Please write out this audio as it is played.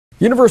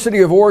University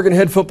of Oregon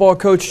head football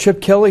coach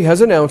Chip Kelly has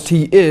announced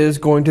he is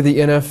going to the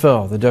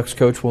NFL. The Ducks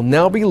coach will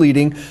now be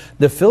leading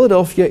the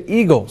Philadelphia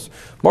Eagles.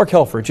 Mark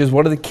Helfrich is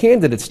one of the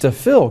candidates to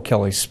fill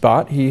Kelly's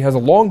spot. He has a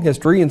long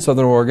history in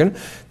Southern Oregon.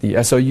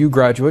 The SOU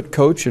graduate,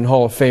 coach, and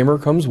Hall of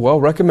Famer comes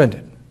well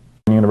recommended.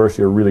 The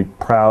university are really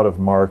proud of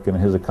Mark and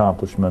his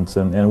accomplishments,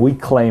 and we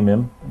claim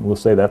him. We'll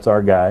say that's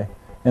our guy.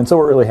 And so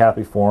we're really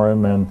happy for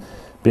him, and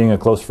being a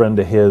close friend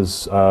to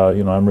his,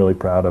 I'm really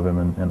proud of him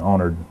and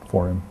honored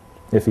for him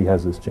if he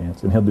has this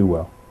chance, and he'll do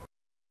well.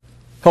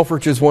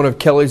 Helfrich is one of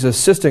Kelly's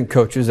assistant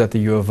coaches at the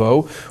U of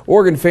O.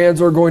 Oregon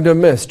fans are going to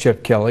miss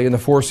Chip Kelly. In the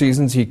 4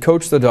 seasons he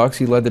coached the Ducks,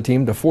 he led the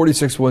team to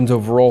 46 wins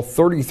overall.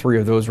 33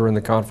 of those were in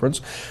the conference.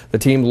 The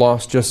team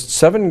lost just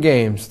 7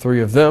 games. 3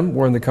 of them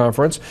were in the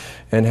conference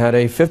and had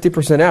a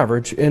 50%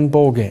 average in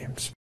bowl games.